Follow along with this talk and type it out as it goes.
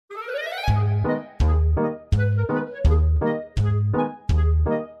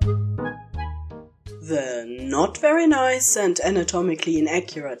very nice and anatomically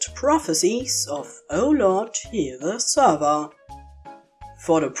inaccurate prophecies of "Oh Lord, hear the server."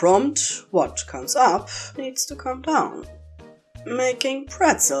 For the prompt, what comes up needs to come down. Making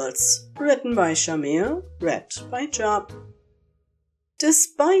Pretzels, written by chamyl, read by Job.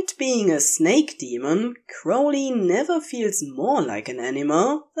 Despite being a snake demon, Crowley never feels more like an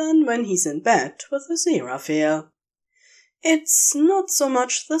animal than when he's in bed with Aziraphale. It's not so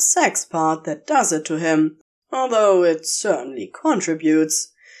much the sex part that does it to him, although it certainly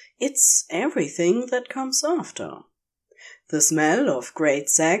contributes. It's everything that comes after. The smell of great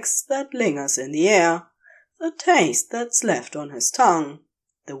sex that lingers in the air, the taste that's left on his tongue,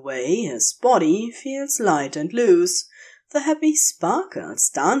 the way his body feels light and loose, the happy sparkles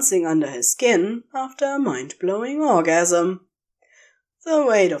dancing under his skin after a mind-blowing orgasm, the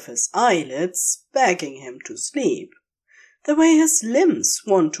weight of his eyelids begging him to sleep, the way his limbs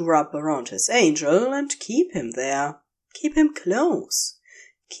want to wrap around his angel and keep him there, keep him close,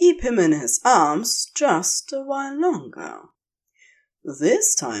 keep him in his arms just a while longer.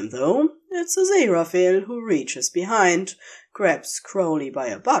 This time, though, it's Aziraphale who reaches behind, grabs Crowley by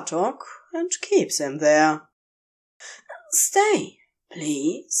a buttock, and keeps him there. "Stay,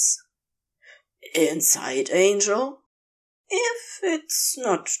 please." "Inside, Angel?" "If it's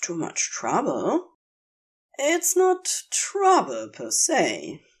not too much trouble." "It's not trouble per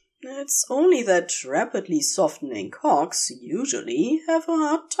se. It's only that rapidly softening cocks usually have a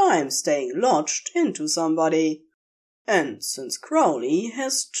hard time staying lodged into somebody. And since Crowley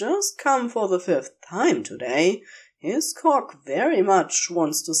has just come for the 5th time today, his cock very much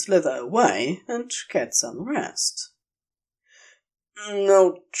wants to slither away and get some rest.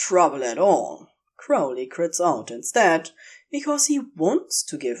 "No trouble at all," Crowley crits out instead, because he wants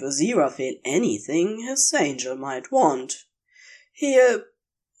to give Aziraphale anything his angel might want. He'll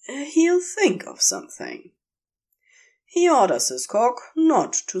think of something. He orders his cock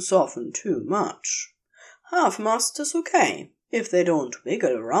not to soften too much. Half-mast is okay. If they don't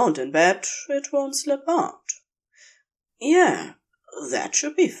wiggle around in bed, it won't slip out. "Yeah, that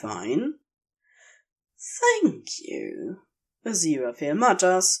should be fine." "Thank you," Aziraphale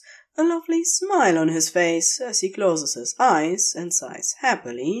mutters, a lovely smile on his face as he closes his eyes and sighs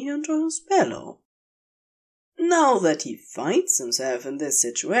happily into his pillow. Now that he finds himself in this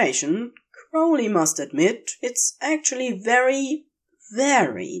situation, Crowley must admit it's actually very,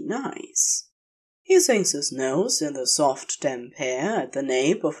 very nice. He sinks his nose in the soft damp hair at the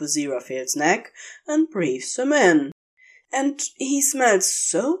nape of Aziraphale's neck and breathes him in. And he smells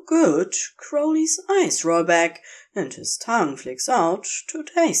so good, Crowley's eyes roll back and his tongue flicks out to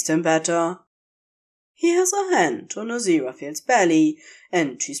taste him better. He has a hand on Aziraphale's belly,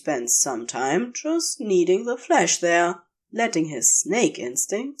 and he spends some time just kneading the flesh there, letting his snake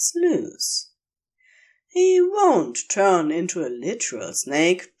instincts loose. He won't turn into a literal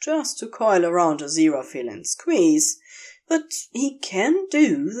snake just to coil around Aziraphale and squeeze, but he can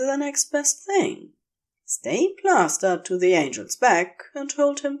do the next best thing. Stay plastered to the angel's back and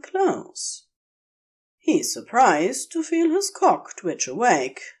hold him close. He's surprised to feel his cock twitch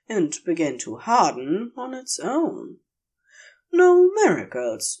awake and begin to harden on its own. No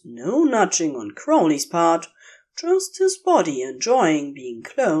miracles, no nudging on Crowley's part, just his body enjoying being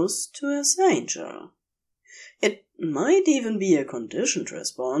close to his angel. It might even be a conditioned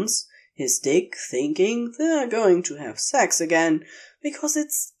response, his dick thinking they're going to have sex again because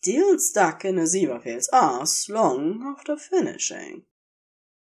it's still stuck in Aziraphale's arse long after finishing.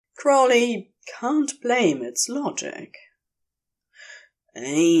 Crowley can't blame its logic.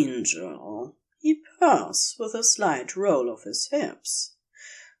 "Angel," he purrs with a slight roll of his hips.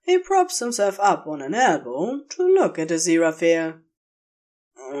 He props himself up on an elbow to look at Aziraphale.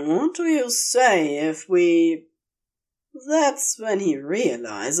 "What do you say if we—" That's when he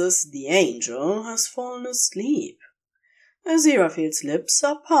realizes the angel has fallen asleep. Aziraphale's lips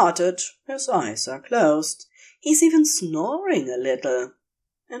are parted, his eyes are closed, he's even snoring a little.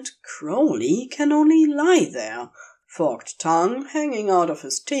 And Crowley can only lie there, forked tongue hanging out of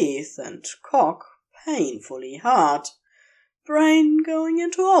his teeth and cock painfully hard, brain going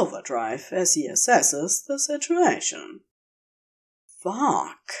into overdrive as he assesses the situation.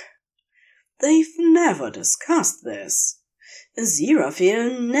 Fuck. They've never discussed this.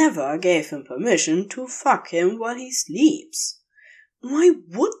 Aziraphale never gave him permission to fuck him while he sleeps. Why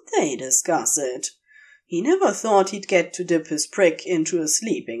would they discuss it? He never thought he'd get to dip his prick into a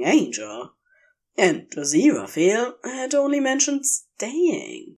sleeping angel. And Aziraphale had only mentioned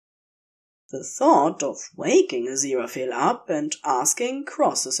staying. The thought of waking Aziraphale up and asking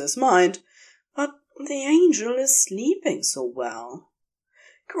crosses his mind, but the angel is sleeping so well.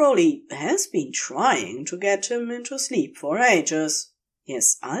 Crowley has been trying to get him into sleep for ages,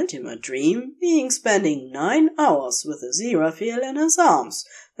 his ultimate dream being spending 9 hours with Aziraphale in his arms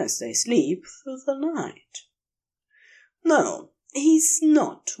as they sleep through the night. No, he's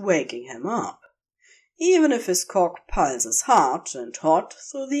not waking him up, even if his cock pulses hard and hot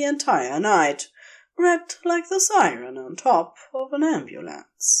through the entire night, red like the siren on top of an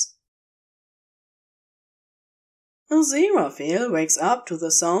ambulance. Aziraphale wakes up to the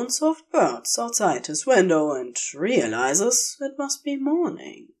sounds of birds outside his window and realizes it must be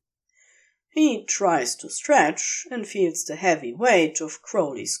morning. He tries to stretch and feels the heavy weight of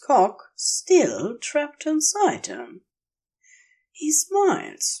Crowley's cock still trapped inside him. He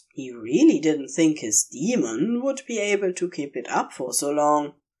smiles. He really didn't think his demon would be able to keep it up for so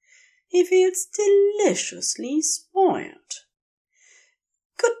long. He feels deliciously spoiled.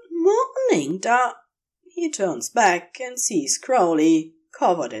 "Good morning, He turns back and sees Crowley,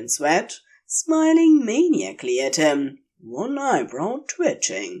 covered in sweat, smiling maniacally at him, one eyebrow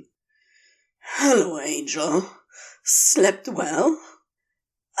twitching. "Hello, Angel. Slept well?"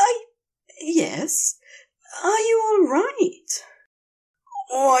 Yes. Are you all right?"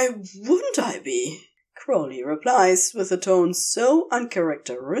 "Why wouldn't I be?" Crowley replies with a tone so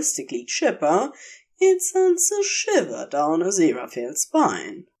uncharacteristically chipper it sends a shiver down Aziraphale's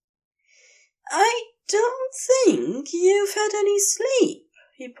spine. "I don't think you've had any sleep,"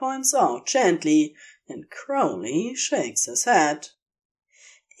 he points out gently, and Crowley shakes his head.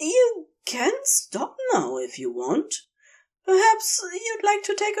 "You can stop now if you want. Perhaps you'd like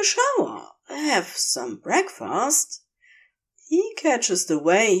to take a shower, have some breakfast." He catches the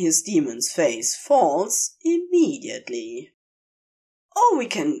way his demon's face falls immediately. "Or we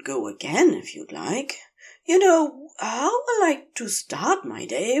can go again if you'd like. You know how I like to start my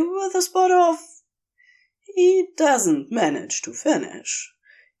day with a spot of—" He doesn't manage to finish.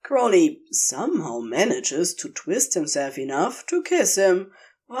 Crowley somehow manages to twist himself enough to kiss him,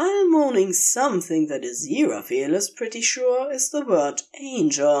 while moaning something that Aziraphale is pretty sure is the word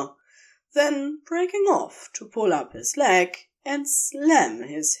angel, then breaking off to pull up his leg and slam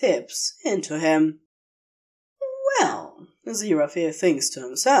his hips into him. "Well," Aziraphale thinks to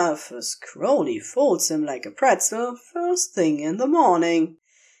himself as Crowley folds him like a pretzel first thing in the morning,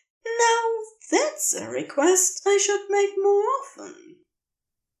 "now that's a request I should make more often."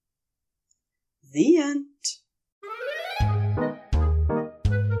 The end.